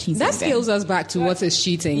wouldn't call that cheating. That then. scales us back to what is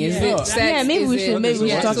cheating. Is it sex? Yeah, maybe we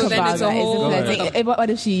should talk so then about it's a that. whole- What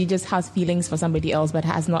if she just has feelings for somebody else but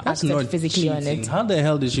has not That's acted not physically on cheating. it? How the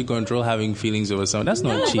hell did she control having feelings over someone? That's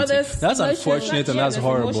not But cheating. there's That's emotional- unfortunate and that's there's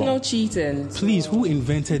horrible. Emotional cheating. Please, who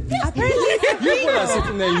invented this? You people are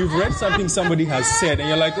sitting there, you've read something somebody has said, and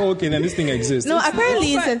you're like, oh, okay, then this thing exists. No,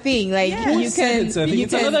 apparently it's a thing. Like Who you said can. it's a thing? you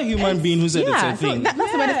It's can- another human being who said Yeah, it's a thing. so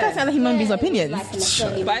that's another human being's opinion. But it's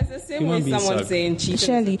the same Human way beings someone suck. saying cheating.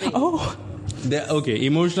 Shirley. is a thing. Oh, Okay,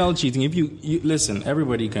 emotional cheating. If you listen,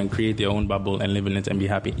 everybody can create their own bubble and live in it and be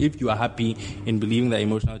happy. If you are happy in believing that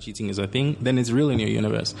emotional cheating is a thing, then it's real in your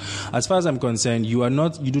universe. As far as I'm concerned, you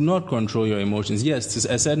do not control your emotions. Yes,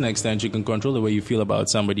 to a certain extent, you can control the way you feel about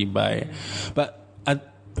somebody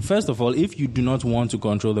first of all, if you do not want to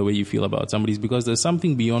control the way you feel about somebody, it's because there's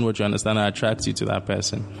something beyond what you understand that attracts you to that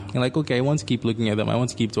person. You're like, okay, I want to keep looking at them. I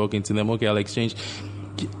want to keep talking to them. Okay, I'll exchange.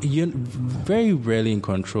 You're very rarely in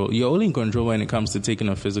control. You're only in control when it comes to taking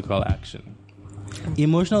a physical action.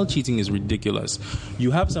 Emotional cheating is ridiculous.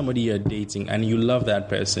 You have somebody you're dating and you love that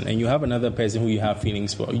person, and you have another person who you have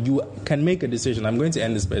feelings for. You can make a decision. I'm going to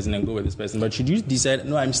end this person and go with this person. But should you decide,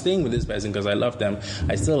 no, I'm staying with this person because I love them,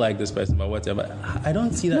 I still like this person, but whatever. I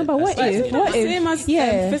don't see that. No, but what if? Same as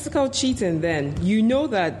physical cheating then. You know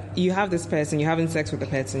that you have this person, you're having sex with the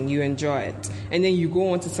person, you enjoy it. And then you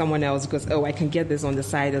go on to someone else because, oh, I can get this on the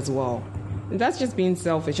side as well. That's just being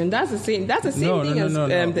selfish, and that's the same thing as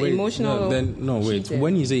the emotional. Wait. cheating.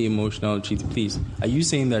 When you say emotional cheating, please, are you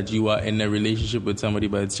saying that you are in a relationship with somebody,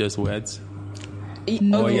 but it's just words?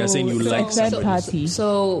 Or you're saying you like third somebody? party.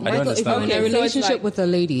 So, I don't Michael, if you're in understand. a Okay, so it's relationship like- with a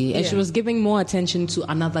lady and she was giving more attention to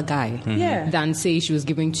another guy than, say, she was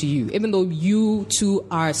giving to you, even though you two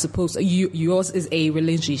are supposed, yours is a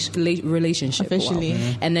relationship Officially.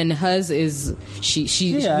 and then hers is she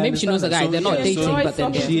Yeah, maybe she knows the guy, they're not dating, but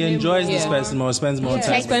then She enjoys this person more, spends more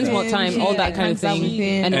time. spends more time, all that kind of hangs out with thing,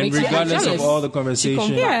 him. and it And makes you regardless of jealous. all the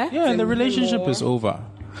conversation, and the relationship is over.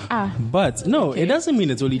 But no, it doesn't mean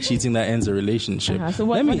it's only cheating that ends a relationship.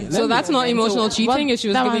 So that's not emotional cheating. If she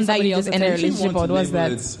was that giving one that somebody you else just end a attention. relationship, or what's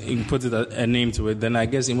that? You put it a name to it, then I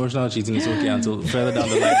guess emotional cheating is okay until further down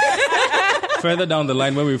the line. Further down the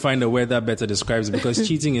line, when we find a word that better describes it, because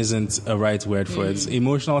cheating isn't a right word for it.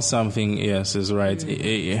 Emotional something, yes, is right.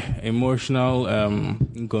 Emotional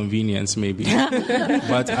inconvenience, maybe.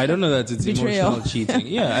 But I don't know that it's Betrayal. emotional cheating.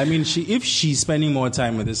 Yeah, I mean, if she's spending more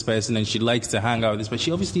time with this person and she likes to hang out with this person,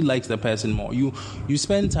 she obviously likes the person more. You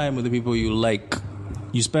spend time with the people you like.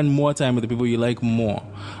 You spend more time with the people you like more.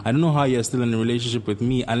 I don't know how you're still in a relationship with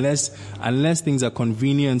me unless things are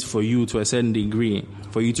convenient for you to a certain degree,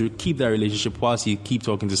 for you to keep that relationship whilst you keep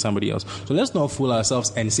talking to somebody else. So let's not fool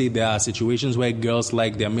ourselves and say there are situations where girls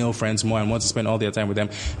like their male friends more and want to spend all their time with them,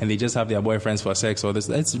 and they just have their boyfriends for sex or this.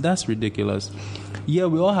 That's ridiculous. Yeah,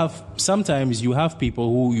 we all have. Sometimes you have people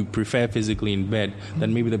who you prefer physically in bed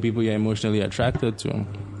than maybe the people you're emotionally attracted to.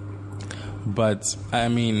 But I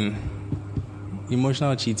mean,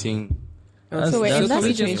 emotional cheating. So in that can we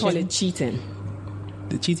just situation- call it cheating?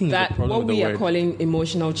 The cheating is That the problem what with we the are word. calling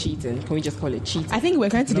emotional cheating. Can we just call it cheating? I think we're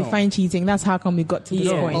trying to define cheating. That's how come we got to this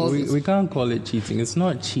Yeah. point. We can't call it cheating. It's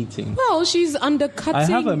not cheating. Well, she's undercutting. I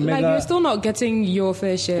have a like mega- you're still not getting your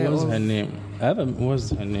fair share. What's of... her name? What's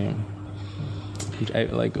her name?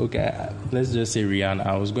 Let's just say Rihanna.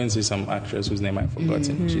 I was going to say some actress whose name I've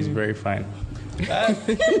forgotten. She's very fine. I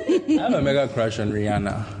have a mega crush on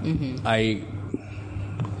Rihanna.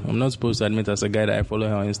 I'm not supposed to admit as a guy that I follow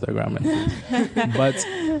her on Instagram. But,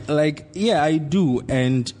 I do.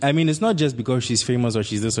 And, I mean, it's not just because she's famous or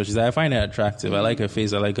she's this or she's that. I find her attractive. I like her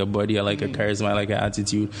face. I like her body. I like her charisma. I like her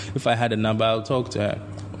attitude. If I had a number, I'll talk to her.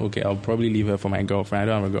 Okay, I'll probably leave her for my girlfriend.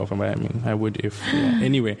 I don't have a girlfriend, but I mean, I would if... Yeah.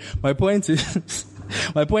 Anyway, my point is,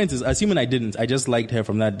 assuming I didn't, I just liked her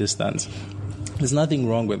from that distance. There's nothing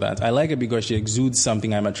wrong with that. I like her because she exudes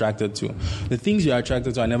something I'm attracted to. The things you're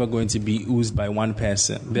attracted to are never going to be oozed by one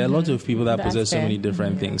person. There are lots of people that possess so many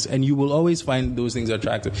different things, and you will always find those things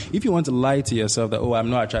attractive. If you want to lie to yourself that, I'm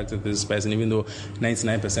not attracted to this person, even though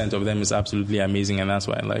 99% of them is absolutely amazing and that's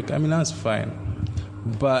why I like, that's fine.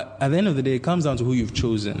 But at the end of the day, it comes down to who you've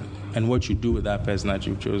chosen and what you do with that person that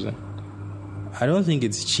you've chosen. I don't think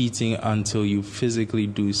it's cheating until you physically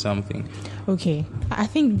do something. Okay, I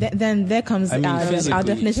think then there comes our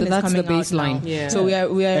definition. So is that's coming the baseline. out now. Yeah. So we are.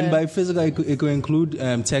 And by physical, it could include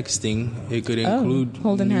texting. It could include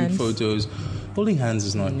holding nude hands. photos. Holding hands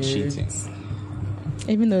is not cheating.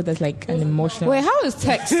 even though there's like an emotional. Wait, how is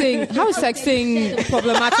texting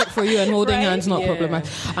problematic for you and holding hands not problematic?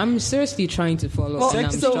 I'm seriously trying to follow. Well, and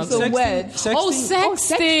I'm so struggling. words.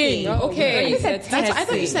 Sexting. Okay. I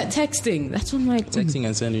thought you said texting. That's what my Texting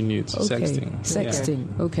and sending nudes. Okay. Sexting.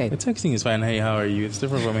 Yeah. Okay. The texting is fine. Hey, how are you? It's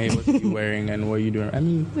different from hey, what are you wearing and what are you doing? I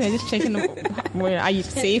mean, Yeah, just checking. Are you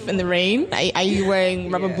safe in the rain? Are you wearing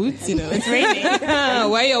rubber boots? You know, it's raining.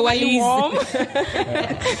 Wear your Are you warm?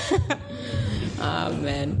 Ah,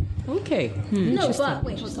 man. Okay. No, but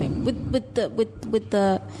wait, hold on. With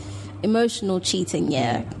the emotional cheating,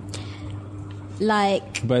 yeah.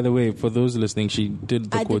 Like, by the way, for those listening, she did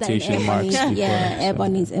the I did that in quotation Air marks. Bunnies. before, Yeah, Air so.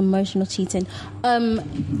 Bunnies, emotional cheating. I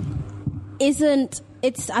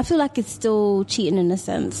feel like it's still cheating in a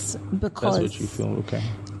sense because That's what you feel, okay.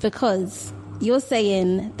 because you're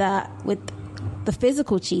saying that with the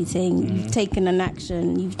physical cheating, you've taken an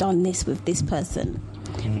action, you've done this with this person.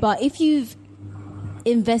 But if you've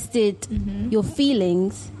invested your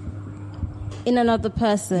feelings in another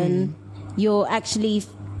person, you're actually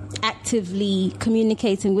actively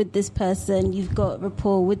communicating with this person, you've got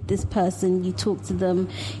rapport with this person, you talk to them,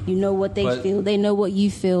 you know what they feel, they know what you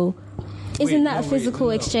feel. Isn't that a physical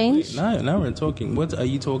exchange? Now we're talking. What are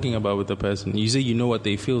you talking about with the person? You say you know what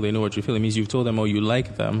they feel, they know what you feel. It means you've told them, oh, you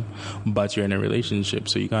like them, but you're in a relationship,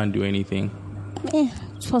 so you can't do anything.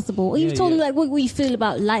 It's possible. Or you've told me like what you feel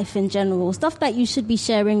about life in general, stuff that you should be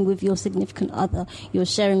sharing with your significant other. You're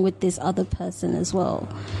sharing with this other person as well.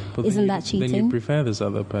 But Isn't that cheating? Then you prefer this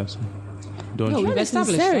other person, don't you? Not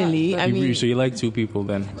necessarily. I mean, So you like two people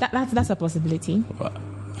then? that's a possibility.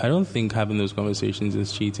 I don't think having those conversations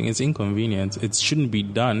is cheating. It's inconvenient. It shouldn't be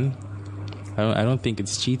done. I don't think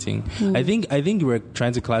it's cheating. I think we're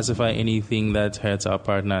trying to classify anything that hurts our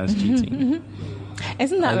partner as cheating.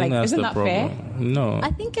 Isn't that fair? No.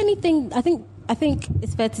 I think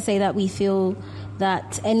it's fair to say that we feel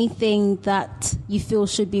that anything that you feel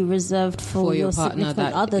should be reserved for your partner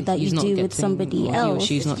significant other that you do with somebody else.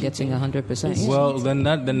 She's not getting 100%. Well, then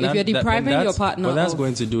if you're depriving your partner, what that's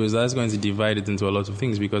going to do is that's going to divide it into a lot of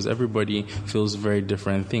things because everybody feels very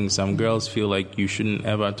different things. Some girls feel like you shouldn't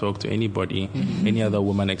ever talk to anybody, any other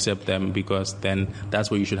woman except them, because then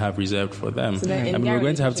that's what you should have reserved for them. So we're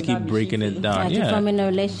going to have to keep breaking it down. If I'm in a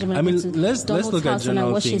relationship, let's look at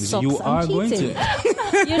general things. You are going to.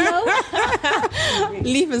 You know,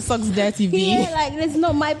 leave his socks dirty, B. Yeah, like it's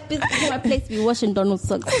not my business, it's not my place to be washing Donald's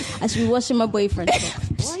socks. I should be washing my boyfriend's socks.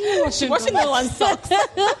 Why are you washing no one's socks? Because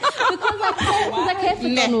I care for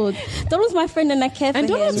Donald. Donald's my friend, and I care for him.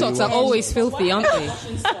 And Donald's socks are always filthy, aren't they?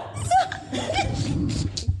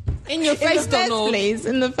 In your face, Donald.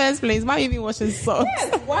 In the first place, why are you even washing socks?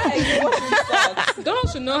 Yes, why are you washing socks? Donald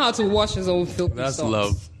should know how to wash his own filthy That's socks.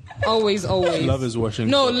 love. Always. Love is washing.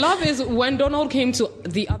 No, socks. love is when Donald came to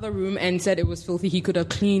the other room and said it was filthy, he could have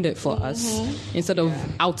cleaned it for us instead of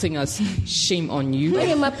outing us. Shame on you.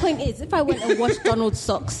 Okay, my point is, if I went and washed Donald's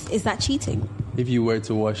socks, is that cheating? If you were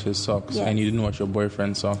to wash his socks and you didn't wash your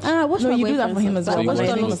boyfriend's socks. I washed my you do that boyfriend's for him as socks, well. but I So you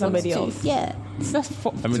washed wash Donald's somebody socks else. too. Yeah. So that's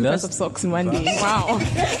two that's- pairs of socks in one day. Wow.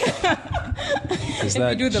 Is If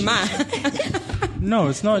that you do the math. No,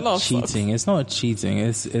 it's lot not of cheating. It's not cheating.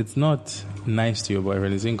 It's not nice to your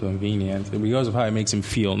boyfriend. It's inconvenient because of how it makes him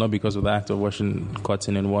feel, not because of the act of washing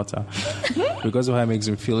cotton in water. Because of how it makes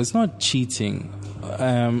him feel. It's not cheating.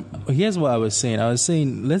 Here's what I was saying. I was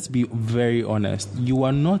saying, let's be very honest. You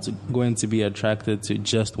are not going to be attracted to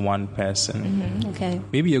just one person. Okay.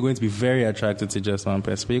 Maybe you're going to be very attracted to just one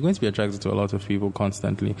person, but you're going to be attracted to a lot of people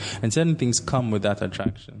constantly. And certain things come with that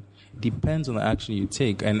attraction. Depends on the action you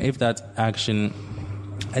take. And if that action...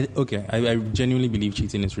 I genuinely believe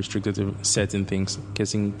cheating is restricted to certain things.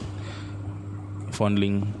 Kissing,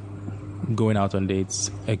 fondling, going out on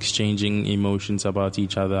dates, exchanging emotions about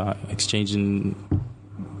each other, exchanging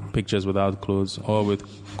pictures without clothes or with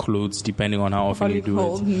clothes, depending on how often you do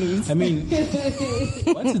it. I mean,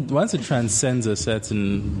 once it transcends a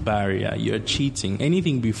certain barrier, you're cheating.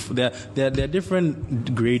 Anything before there are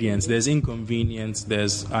different gradients. There's inconvenience,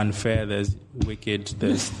 there's unfair, there's wicked,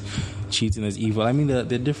 there's cheating, there's evil. I mean, there are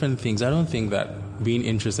different things. I don't think that being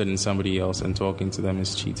interested in somebody else and talking to them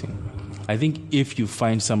is cheating. I think if you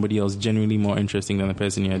find somebody else genuinely more interesting than the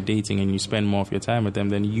person you're dating and you spend more of your time with them,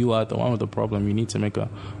 then you are the one with the problem. You need to make a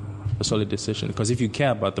solid decision. Because if you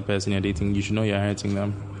care about the person you're dating, you should know you're hurting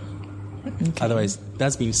them. Okay. Otherwise,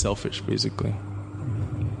 that's being selfish, basically.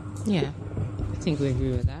 Yeah, I think we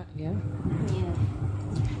agree with that, yeah.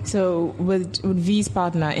 So would V's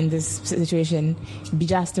partner in this situation be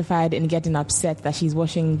justified in getting upset that she's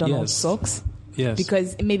washing Donald's socks? Yes.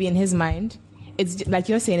 Because maybe in his mind, it's like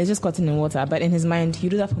you're saying, it's just cotton and water. But in his mind, you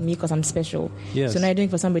do that for me because I'm special. Yes. So now you're doing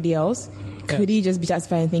it for somebody else. Could he just be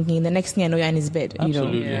justified in thinking, the next thing I know, you're in his bed?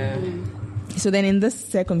 Absolutely. You know? Yeah. So then in this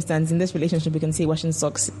circumstance, in this relationship, we can say washing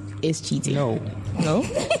socks is cheating. No. No?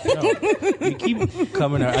 You keep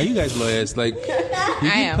coming around. Are you guys lawyers? Like, you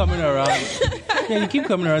keep coming around. Yeah, you keep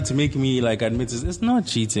coming around to make me like admit this. It's not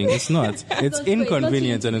cheating. It's not. It's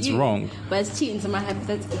inconvenient and it's wrong. But it's cheating to my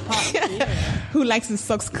hypothetical partner. Who likes his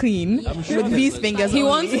socks clean sure with these fingers? He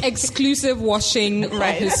wants exclusive washing of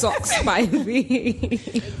his socks by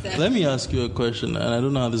V. Let me ask you a question, and I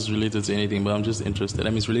don't know how this is related to anything, but I'm just interested. I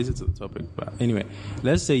mean, it's related to the topic. But anyway,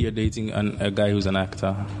 let's say you're dating a guy who's an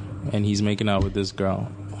actor, and he's making out with this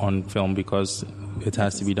girl on film because it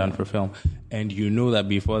has to be done for film. And you know that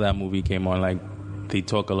before that movie came on, like, they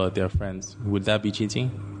talk a lot, they're friends. Would that be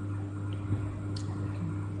cheating?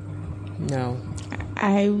 No.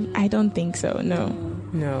 I don't think so. No.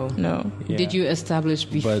 Yeah. Did you establish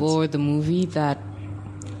before the movie that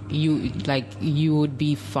you would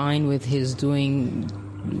be fine with his doing?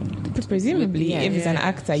 Presumably, if he's an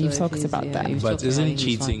actor, you've talked about that. But isn't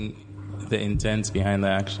cheating the intent behind the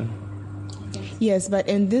action? Yes, but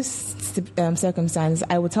in this circumstance,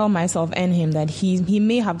 I would tell myself and him that he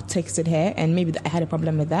may have texted her, and maybe I had a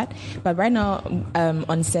problem with that. But right now,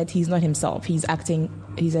 on set, he's not himself. He's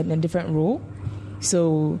in a different role.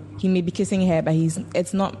 So he may be kissing her, but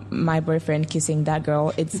it's not my boyfriend kissing that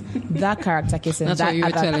girl. It's that character kissing That's that what you were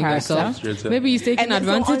other telling character. yourself. Maybe he's taking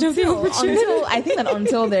advantage of the opportunity. I think that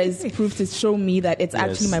until there's proof to show me that it's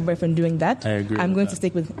actually my boyfriend doing that, I agree I'm with going that. to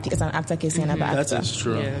stick with it's an actor kissing another actor. That is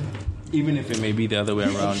true. Yeah. Even if it may be the other way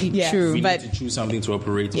around. Yeah, True. We but need to choose something to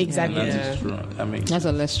operate with. Exactly. And that is true. I mean, That's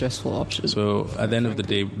a less stressful option. so at the end of the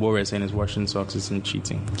day, what we're saying is washing socks isn't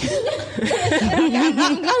cheating.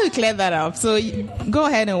 I'm going to clear that up. So go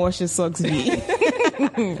ahead and wash your socks, V.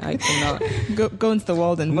 I cannot. Go into the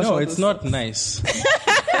world and wash No, all it's those not socks. nice.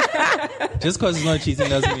 Just because it's not cheating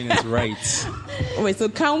doesn't mean it's right. Wait, so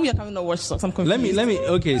can we are coming to wash socks? I'm confused. Let me.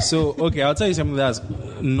 Okay, I'll tell you something that's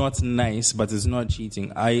not nice, but it's not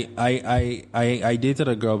cheating. I dated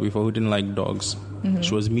a girl before who didn't like dogs. Mm-hmm.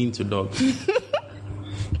 She was mean to dogs.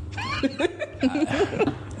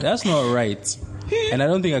 That's not right. And I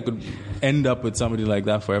don't think I could end up with somebody like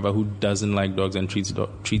that forever who doesn't like dogs and treats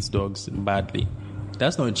dogs badly.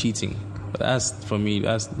 That's not cheating. But that's, for me,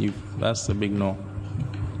 that's a big no.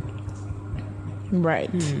 Right.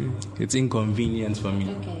 It's inconvenient for me.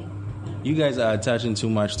 Okay. You guys are attaching too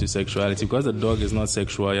much to sexuality. Because the dog is not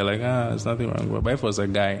sexual, you're like, there's nothing wrong with it. But if it was a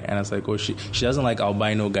guy, and it's like, oh, she doesn't like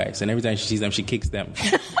albino guys, and every time she sees them, she kicks them.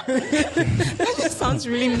 That just sounds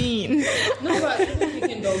really mean. No, but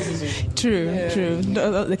kicking dogs is True.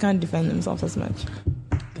 They can't defend themselves as much.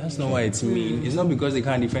 That's not why it's mean. It's not because they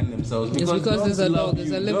can't defend themselves. Because there's a dog, there's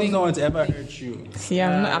a Dogs living... don't want to ever hurt you. See,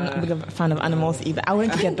 I'm not a big fan of animals either. I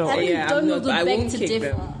wouldn't get a dog. I think yeah, I'm Donald not- I would beg won't to kick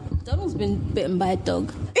differ. them. Donald's been bitten by a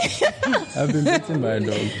dog. I've been bitten by a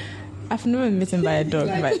dog. I've never been bitten by a dog,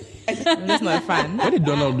 but I'm just not a fan. What did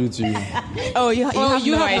Donald do to you? Oh, you have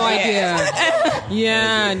no idea.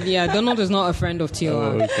 Yeah. Donald is not a friend of Oh,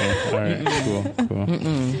 Tiola. okay. All right. Cool.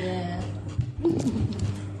 Yeah.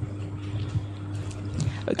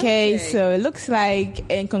 Okay, so it looks like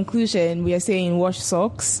in conclusion we are saying wash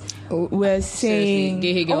socks. We're saying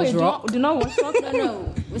gay girls rock. Do not wash socks.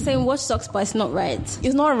 No. We're saying wash socks, but it's not right.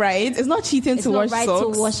 It's not right. It's not cheating It's to not wash right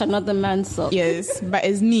socks. to wash another man's socks. Yes, but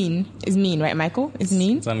it's mean. It's mean, right, Michael? It's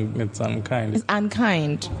mean. It's unkind. It's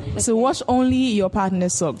unkind. So wash only your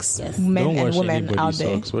partner's socks, Yes. men Don't and wash women anybody's out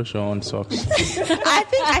there. socks. Wash your own socks.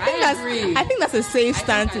 I think that's a safe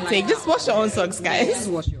stand to take. Just wash your own socks, guys. Just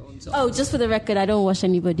wash your own socks. Oh, just for the record, I don't wash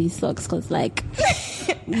anybody's socks because, like,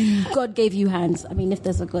 God gave you hands. I mean, if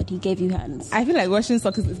there's a God, He gave you hands. I feel like washing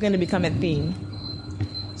socks is going to become a theme.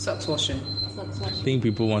 Socks washing. I think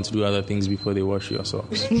people want to do other things before they wash your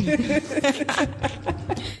socks.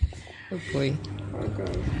 Oh boy.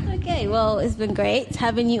 Okay, well, it's been great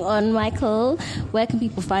having you on, Michael. Where can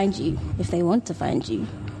people find you if they want to find you?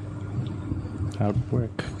 Hard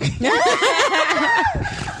work.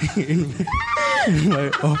 In my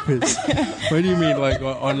office. What do you mean, like Like an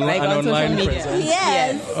on social online media. presence?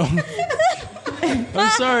 Yes. I'm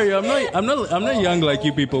sorry, I'm not young like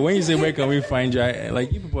you people. When you say where can we find you,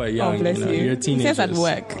 like you people are young. Oh, bless you know, you. You're He teenagers. says at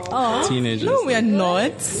work. Oh, Teenagers. No, we are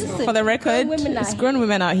not. For the record, grown women it's out grown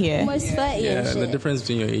women out here. almost 30 and Yeah, the shit. difference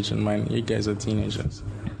between your age and mine, you guys are teenagers,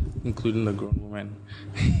 including the grown women.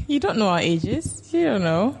 You don't know our ages. You don't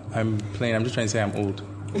know. I'm just trying to say I'm old.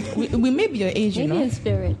 We may be your age, you Maybe know. in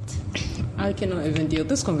spirit. I cannot even deal.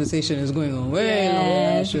 This conversation is going on way longer Yeah,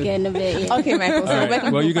 than it it's should. getting a bit. Yeah. Okay, Michael. So All where right.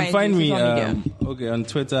 can Well, you people can find me. social media? Okay, on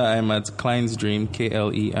Twitter, I'm at Klein's Dream,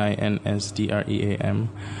 KLEINSDREAM.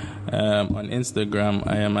 On Instagram,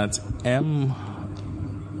 I am at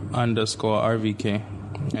M_RVK.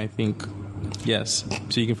 I think. Yes.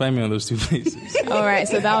 So you can find me on those two places. All right.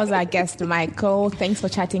 So that was our guest, Michael. Thanks for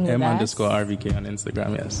chatting with us. M_RVK on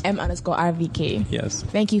Instagram. Yes. M_RVK. Yes.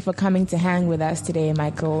 Thank you for coming to hang with us today,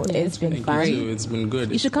 Michael. It's been Thank fun. you too. It's been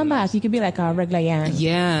good. You should come back. You could be like our regular Yan.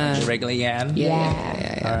 Yeah. Regular Yan.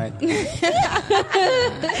 Yeah. All right.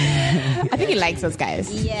 I think he likes us,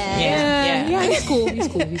 guys. Yeah. Yeah, he's cool. He's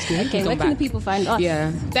cool. Okay, where can the people find us?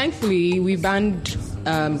 Yeah. Thankfully, we banned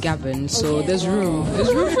Gavin, so there's room.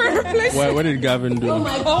 There's room for a replacement. What did Gavin do? Oh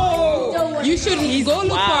my God. Don't worry. You should go look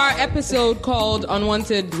for our episode called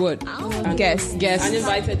Unwanted What? Guest.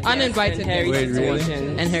 Uninvited Uninvited guests and Wait, hairy really?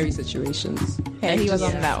 situations. and hairy situations. Yeah, he was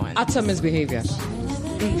on that one. Utter misbehavior.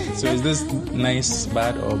 So is this nice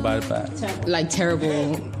bad or bad bad? Like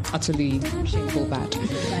terrible, utterly shameful bad.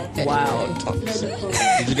 Wow.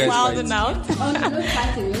 Did you guys Wild fight? and out. Oh, no, no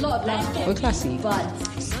fighting. A lot of like We're classy. but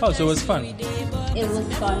Oh, so it was fun. it was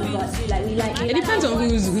fun. But like we like. It depends on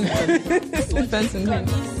who's who. Depends on him.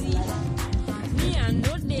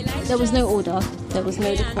 There There was no order. There was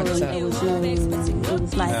no decorum. There was no. It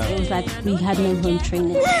was like we had no home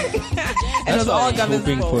training. And it was all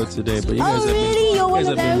hoping for today, but you guys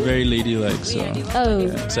have been very ladylike, so.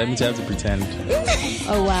 So I have to pretend.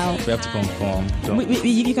 Oh wow. We have to conform.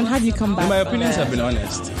 You can have you come back. My opinions have been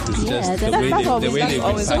honest. It's just the way they've been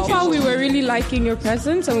packaged. So far, we were really liking your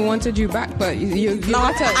presence and we wanted you back, but you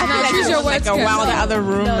I choose your words. Like a wild other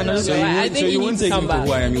room. So you won't take me for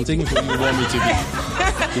who I am. You'll take me for who you want me to be.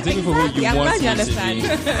 You take me for who you want me to be.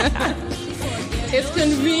 It's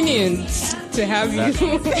convenient to have you.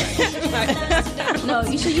 No,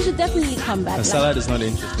 you should definitely come back. The salad is not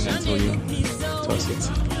interesting until you toss it.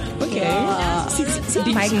 Okay.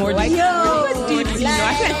 Deep more deep. Yo,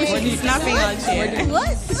 snapping on here.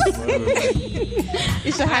 What?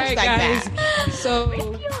 You should hashtag that. So,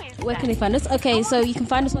 where can they find us? Okay, so you can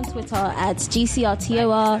find us on Twitter at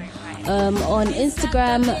GCRTOR, on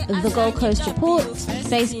Instagram, The Gold Coast Report,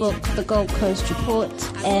 Facebook, The Gold Coast Report,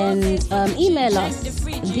 and email us,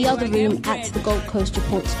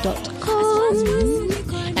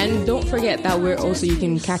 theotherroom@thegoldcoastreport.com. and don't forget that you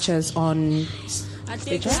can catch us on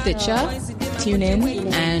Stitcher,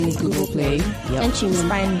 TuneIn, and Google Play. And TuneIn.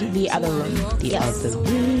 Find The Other Room. The Other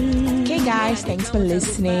Room. Okay, guys, thanks for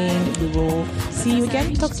listening. We will see you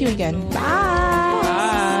again. Talk to you again. Bye.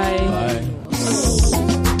 Bye.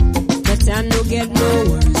 But I no get no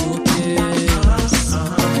worries.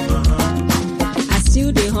 I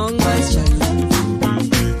still the hunger,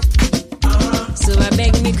 so I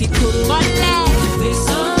beg me quick cook.